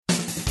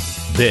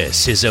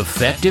This is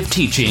Effective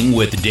Teaching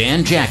with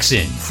Dan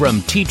Jackson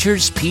from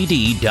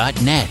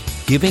teacherspd.net,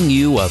 giving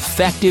you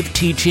effective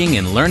teaching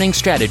and learning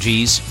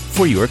strategies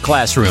for your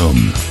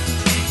classroom.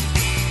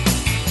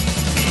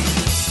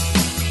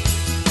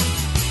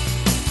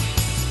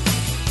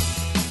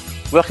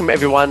 Welcome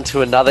everyone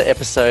to another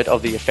episode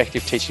of the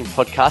Effective Teaching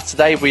Podcast.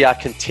 Today we are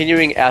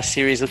continuing our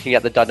series looking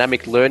at the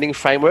dynamic learning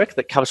framework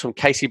that comes from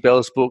Casey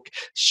Bell's book,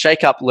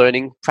 Shake Up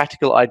Learning,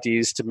 Practical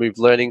Ideas to Move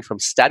Learning from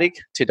Static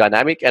to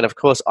Dynamic. And of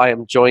course, I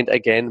am joined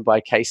again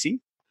by Casey.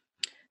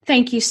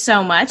 Thank you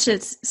so much.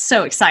 It's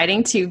so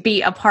exciting to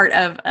be a part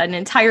of an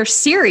entire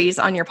series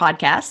on your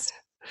podcast.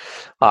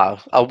 I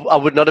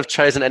would not have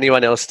chosen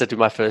anyone else to do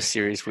my first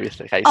series with,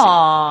 Casey.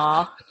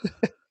 Aww.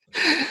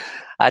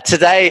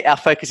 Today, our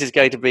focus is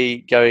going to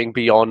be going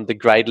beyond the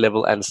grade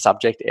level and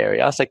subject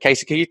area. So,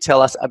 Casey, can you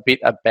tell us a bit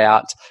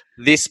about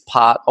this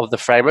part of the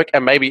framework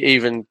and maybe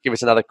even give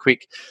us another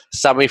quick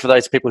summary for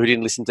those people who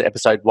didn't listen to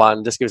episode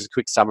 1? Just give us a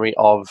quick summary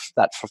of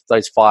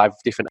those 5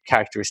 different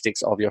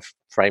characteristics of your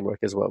framework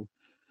as well.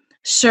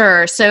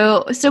 Sure.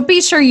 So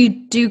be sure you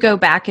do go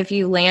back if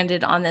you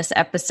landed on this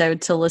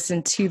episode to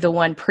listen to the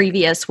one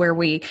previous where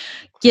we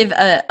give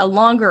a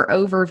longer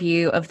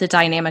overview of the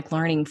dynamic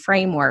learning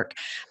framework.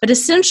 But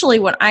essentially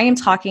what I am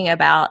talking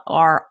about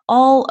are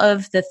all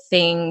of the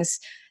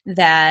things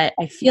that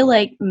I feel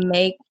like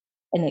make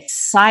an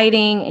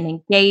exciting and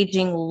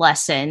engaging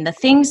lesson, the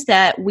things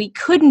that we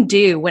couldn't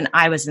do when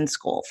I was in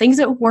school, things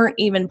that weren't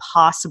even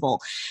possible,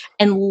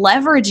 and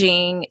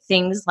leveraging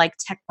things like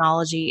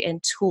technology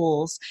and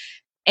tools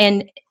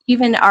and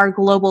even our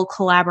global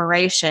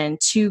collaboration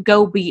to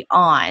go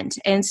beyond.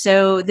 And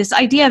so this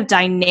idea of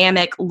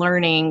dynamic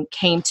learning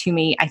came to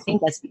me, I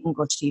think, as an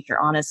English teacher,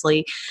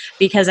 honestly,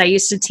 because I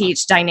used to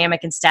teach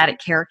dynamic and static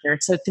character.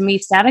 So to me,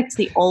 static's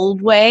the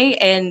old way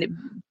and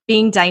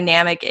being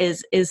dynamic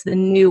is the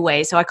new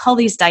way. So I call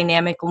these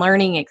dynamic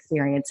learning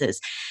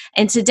experiences.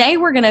 And today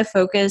we're going to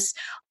focus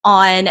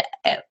on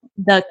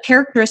the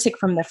characteristic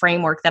from the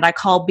framework that I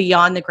call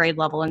beyond the grade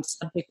level and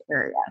subject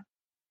area.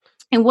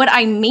 And what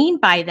I mean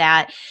by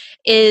that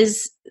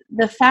is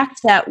the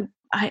fact that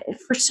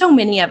for so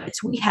many of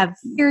us, we have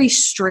very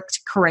strict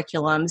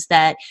curriculums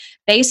that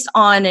based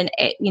on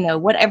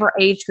whatever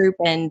age group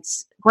and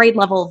grade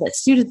level that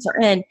students are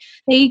in,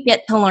 they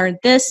get to learn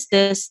this,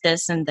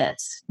 and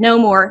this. No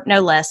more, no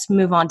less,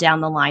 move on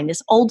down the line.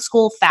 This old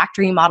school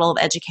factory model of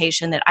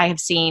education that I have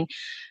seen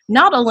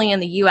not only in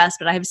the US,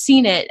 but I have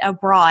seen it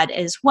abroad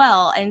as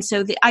well. And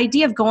so the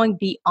idea of going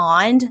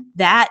beyond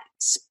that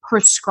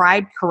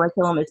prescribed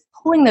curriculum is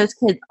pulling those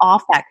kids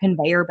off that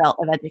conveyor belt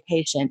of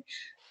education.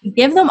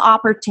 Give them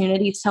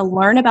opportunities to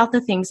learn about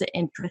the things that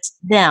interest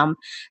them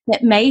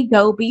that may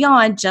go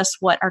beyond just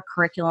what our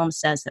curriculum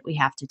says that we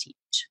have to teach.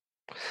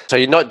 So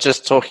you're not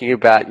just talking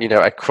about,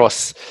 a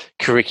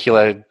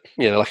cross-curricular,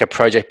 like a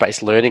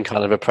project-based learning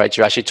kind of approach.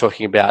 You're actually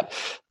talking about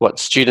what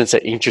students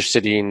are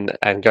interested in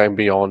and going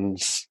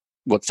beyond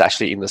what's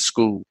actually in the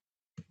school.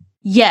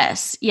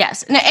 Yes.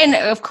 And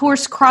of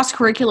course,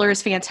 cross-curricular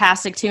is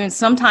fantastic too. And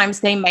sometimes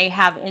they may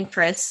have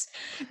interests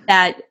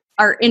that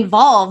are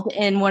involved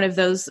in one of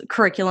those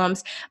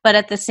curriculums. But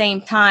at the same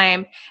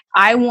time,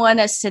 I want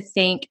us to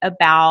think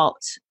about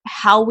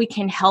how we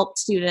can help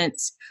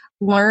students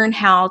learn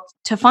how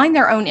to find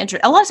their own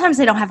interest. A lot of times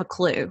they don't have a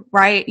clue,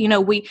 right?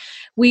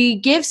 We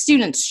give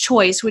students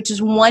choice, which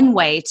is one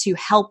way to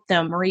help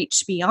them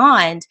reach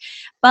beyond.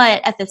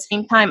 But at the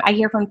same time, I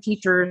hear from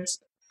teachers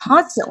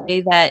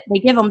constantly that they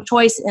give them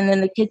choice and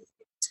then the kids do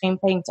the same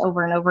things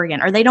over and over again,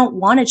 or they don't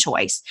want a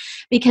choice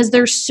because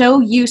they're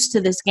so used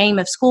to this game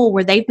of school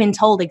where they've been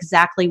told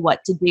exactly what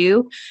to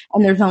do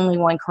and there's only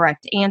one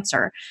correct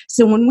answer.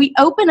 So when we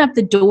open up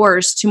the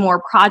doors to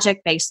more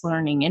project-based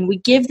learning and we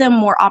give them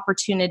more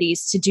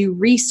opportunities to do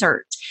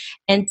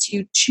research and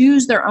to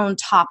choose their own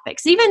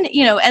topics, even,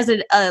 as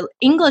an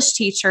English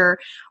teacher,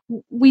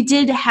 we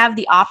did have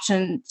the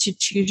option to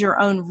choose your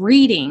own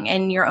reading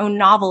and your own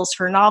novels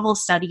for novel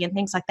study and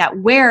things like that,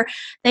 where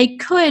they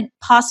could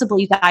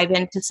possibly dive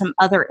into some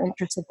other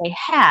interests that they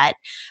had.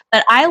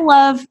 But I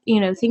love,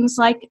 things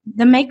like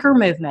the maker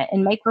movement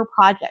and maker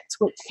projects,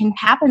 which can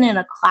happen in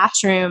a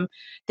classroom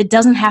that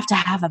doesn't have to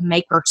have a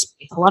maker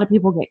space. A lot of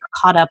people get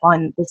caught up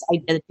on this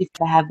idea that you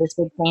have to have this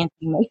big fancy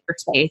maker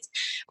space.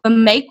 But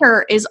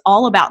maker is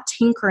all about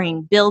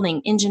tinkering,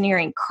 building,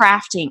 engineering,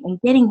 crafting, and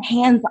getting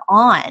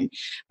hands-on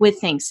with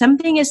things.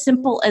 Something as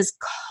simple as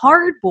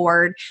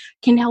cardboard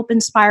can help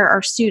inspire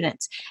our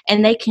students,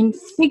 and they can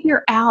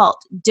figure out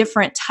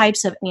different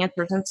types of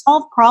answers and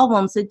solve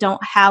problems that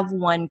don't have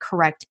one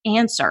correct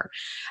answer.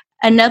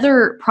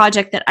 Another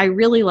project that I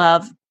really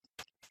love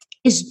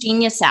is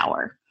Genius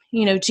Hour.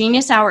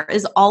 Genius Hour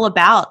is all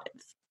about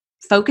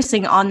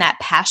focusing on that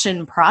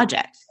passion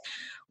project.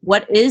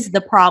 What is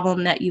the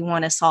problem that you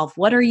want to solve?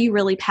 What are you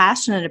really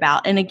passionate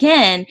about? And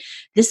again,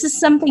 this is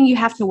something you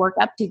have to work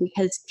up to,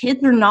 because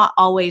kids are not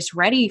always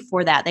ready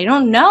for that. They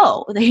don't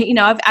know.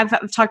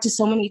 I've talked to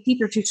so many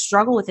teachers who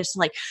struggle with this.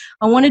 Like,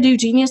 I want to do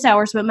Genius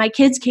Hours, but my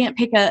kids can't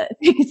pick a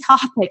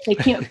topic. They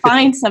can't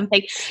find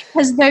something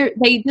because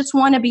they just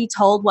want to be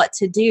told what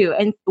to do.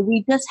 And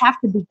we just have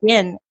to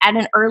begin at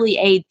an early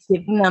age,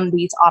 giving them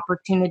these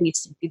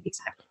opportunities to do these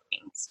type of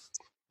things.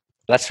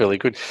 That's really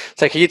good.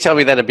 So can you tell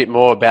me then a bit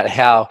more about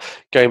how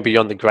going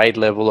beyond the grade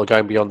level or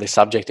going beyond the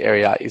subject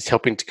area is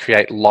helping to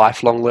create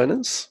lifelong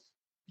learners?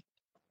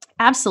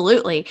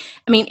 Absolutely.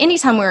 I mean,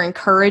 anytime we're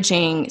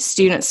encouraging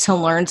students to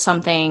learn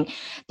something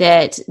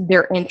that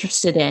they're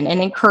interested in and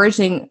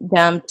encouraging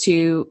them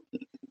to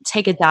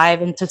take a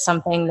dive into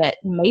something that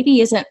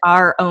maybe isn't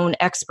our own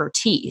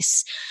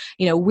expertise,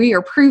 we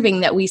are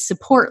proving that we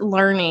support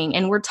learning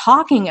and we're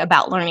talking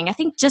about learning. I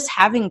think just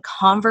having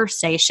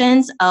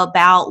conversations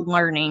about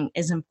learning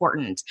is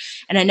important.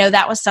 And I know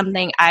that was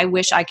something I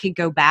wish I could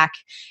go back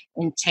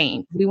and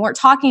change. We weren't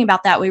talking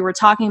about that. We were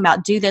talking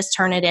about do this,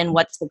 turn it in,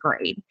 what's the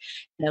grade?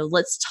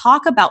 Let's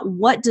talk about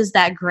what does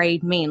that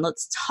grade mean?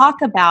 Let's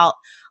talk about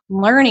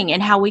learning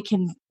and how we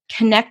can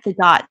connect the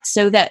dots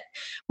so that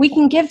we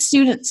can give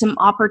students some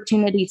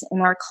opportunities in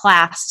our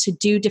class to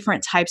do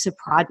different types of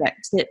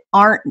projects that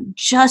aren't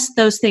just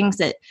those things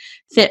that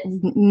fit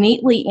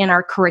neatly in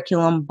our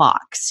curriculum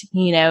box.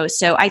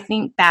 So I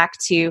think back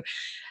to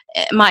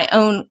my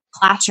own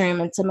classroom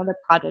and some of the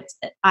projects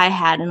that I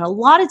had, and a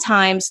lot of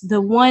times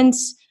the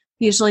ones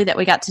usually that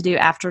we got to do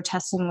after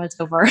testing was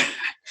over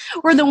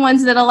were the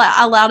ones that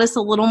allowed us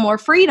a little more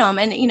freedom.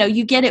 And,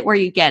 you get it where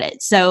you get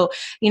it. So,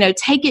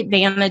 take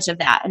advantage of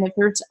that. And if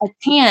there's a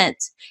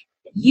chance,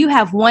 you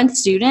have one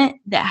student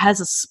that has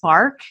a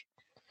spark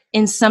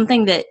in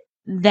something that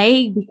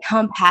they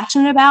become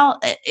passionate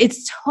about,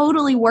 it's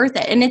totally worth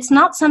it. And it's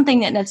not something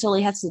that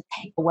necessarily has to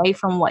take away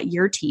from what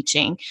you're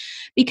teaching,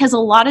 because a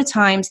lot of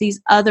times these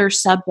other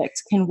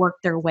subjects can work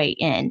their way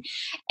in.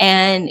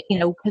 And,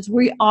 because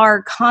we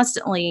are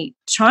constantly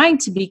trying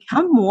to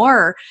become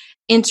more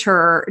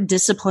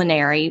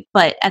interdisciplinary,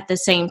 but at the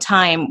same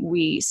time,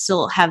 we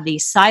still have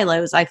these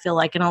silos, I feel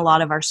like, in a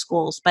lot of our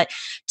schools. But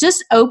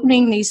just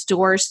opening these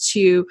doors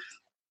to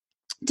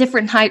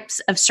different types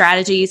of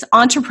strategies.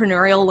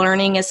 Entrepreneurial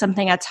learning is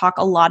something I talk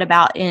a lot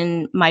about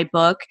in my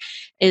book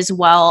as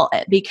well,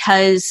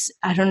 because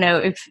I don't know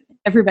if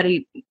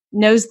everybody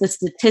knows the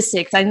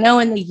statistics. I know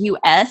in the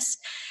US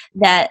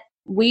that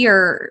we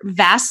are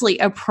vastly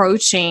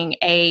approaching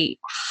a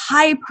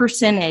high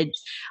percentage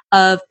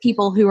of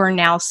people who are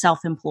now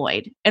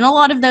self-employed. And a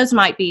lot of those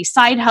might be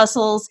side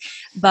hustles,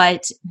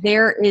 but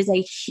there is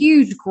a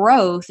huge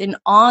growth in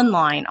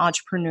online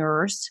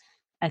entrepreneurs.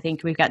 I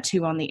think we've got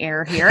 2 on the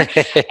air here.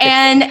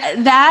 And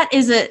that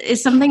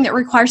is something that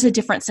requires a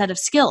different set of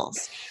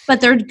skills,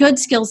 but they're good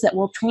skills that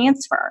will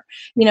transfer.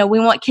 We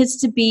want kids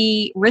to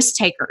be risk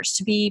takers,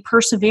 to be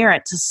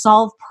perseverant, to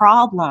solve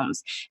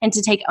problems, and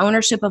to take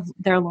ownership of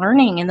their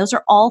learning. And those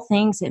are all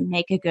things that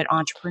make a good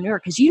entrepreneur,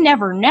 because you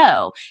never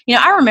know.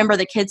 I remember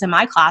the kids in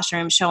my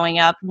classroom showing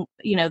up,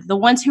 the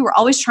ones who were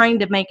always trying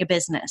to make a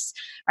business,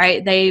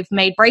 right? They've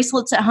made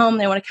bracelets at home.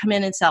 They want to come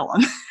in and sell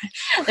them.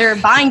 They're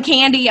buying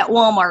candy at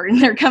Walmart and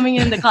they're coming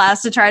into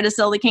class to try to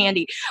sell the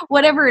candy.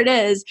 Whatever it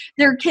is,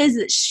 there are kids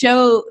that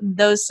show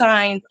those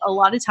signs a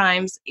lot of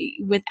times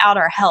without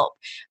our help.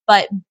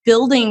 But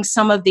building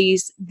some of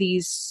these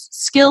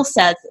skill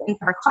sets into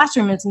our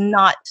classroom is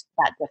not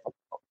that difficult.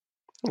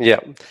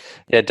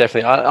 Yeah,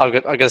 definitely.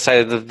 I've got to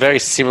say the very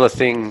similar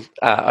thing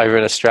over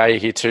in Australia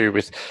here too,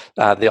 with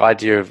the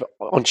idea of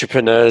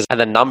entrepreneurs and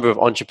the number of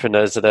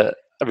entrepreneurs that are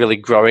really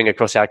growing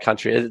across our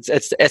country. It's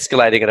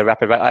escalating at a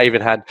rapid rate. I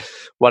even had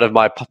one of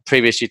my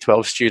previous Year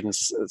 12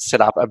 students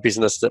set up a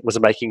business that was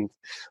making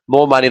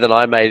more money than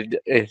I made.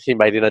 He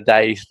made in a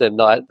day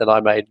than I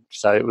made.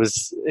 So it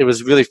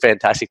was really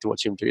fantastic to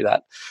watch him do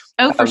that.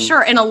 Oh, for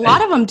sure. And a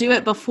lot of them do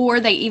it before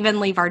they even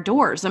leave our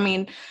doors. I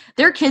mean,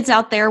 there are kids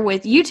out there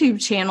with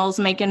YouTube channels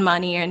making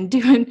money and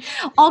doing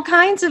all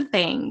kinds of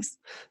things.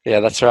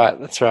 Yeah, that's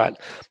right.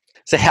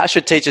 So how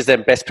should teachers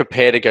then best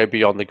prepare to go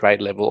beyond the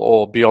grade level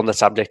or beyond the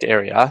subject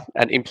area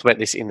and implement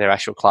this in their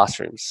actual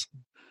classrooms?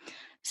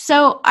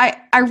 So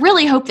I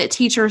really hope that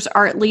teachers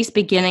are at least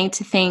beginning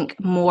to think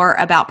more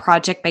about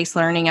project-based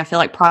learning. I feel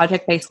like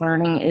project-based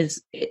learning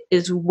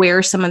is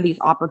where some of these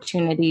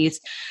opportunities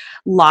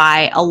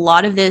lie. A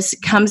lot of this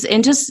comes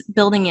in just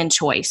building in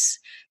choice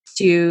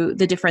to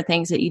the different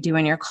things that you do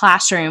in your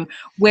classroom,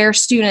 where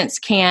students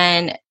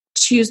can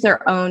choose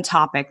their own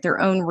topic,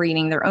 their own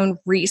reading, their own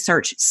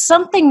research,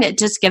 something that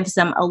just gives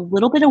them a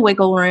little bit of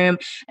wiggle room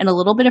and a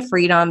little bit of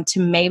freedom to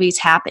maybe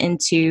tap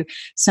into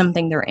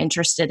something they're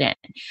interested in.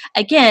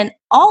 Again,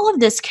 all of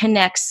this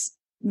connects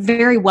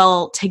very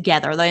well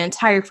together, the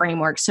entire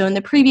framework. So in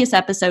the previous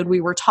episode,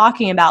 we were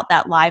talking about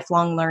that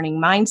lifelong learning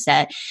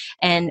mindset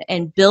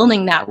and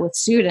building that with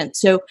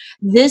students. So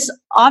this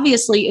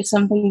obviously is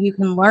something you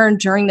can learn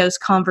during those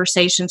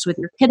conversations with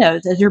your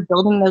kiddos as you're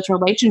building those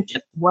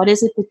relationships. What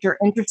is it that you're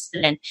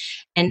interested in,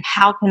 and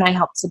how can I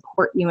help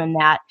support you in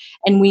that?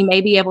 And we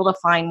may be able to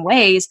find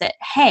ways that,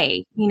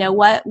 hey, you know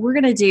what, we're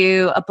going to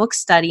do a book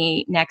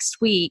study next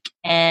week,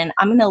 and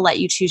I'm going to let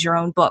you choose your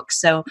own book.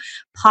 So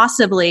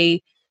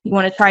possibly you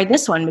want to try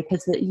this one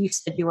because you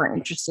said you were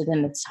interested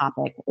in this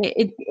topic.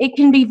 It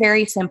can be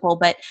very simple,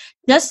 but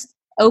just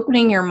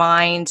opening your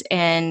mind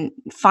and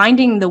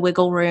finding the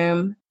wiggle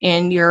room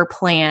in your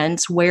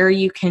plans where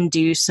you can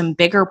do some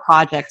bigger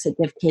projects that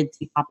give kids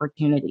these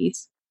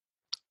opportunities.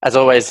 As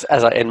always,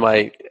 as I end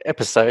my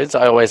episodes,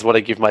 I always want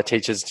to give my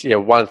teachers,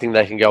 one thing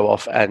they can go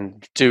off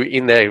and do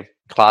in their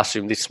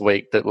classroom this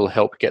week that will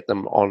help get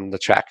them on the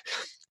track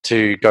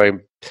to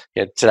going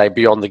today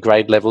beyond the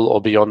grade level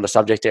or beyond the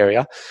subject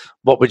area.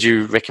 What would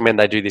you recommend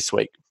they do this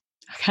week?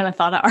 I kind of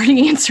thought I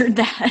already answered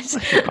that.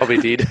 You probably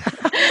did.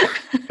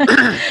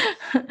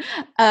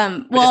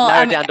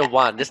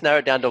 Just narrow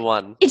it down to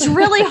one. It's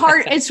really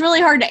hard. It's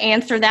really hard to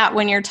answer that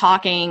when you're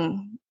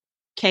talking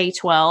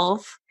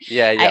K-12.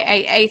 Yeah.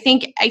 I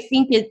think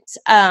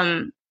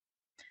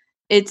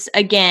it's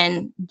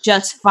again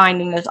just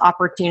finding those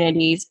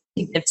opportunities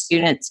to give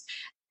students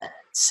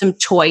some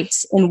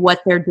choice in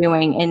what they're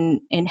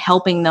doing and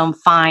helping them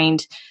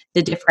find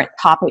the different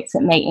topics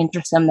that may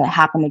interest them that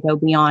happen to go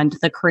beyond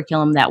the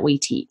curriculum that we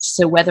teach.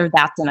 So whether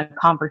that's in a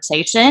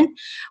conversation,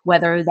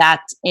 whether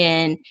that's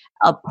in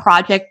a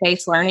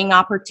project-based learning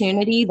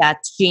opportunity,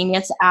 that's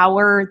Genius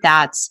Hour,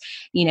 that's,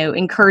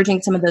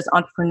 encouraging some of those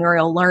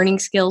entrepreneurial learning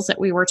skills that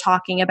we were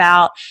talking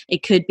about.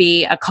 It could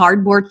be a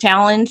cardboard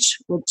challenge,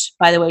 which,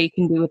 by the way, you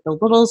can do with the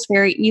littles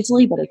very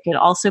easily, but it could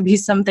also be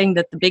something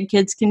that the big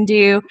kids can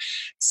do.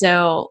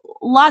 So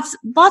lots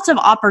of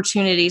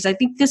opportunities. I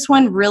think this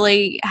one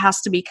really has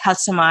to be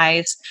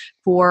customized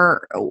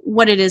for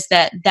what it is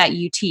that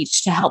you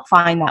teach to help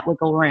find that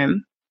wiggle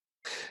room.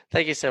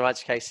 Thank you so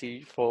much,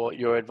 Casey, for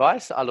your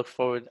advice. I look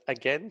forward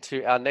again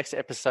to our next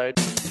episode.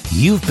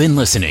 You've been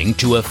listening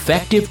to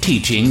Effective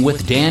Teaching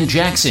with Dan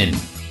Jackson.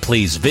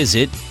 Please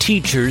visit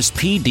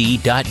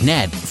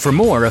teacherspd.net for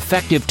more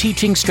effective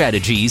teaching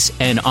strategies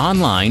and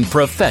online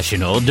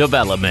professional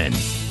development.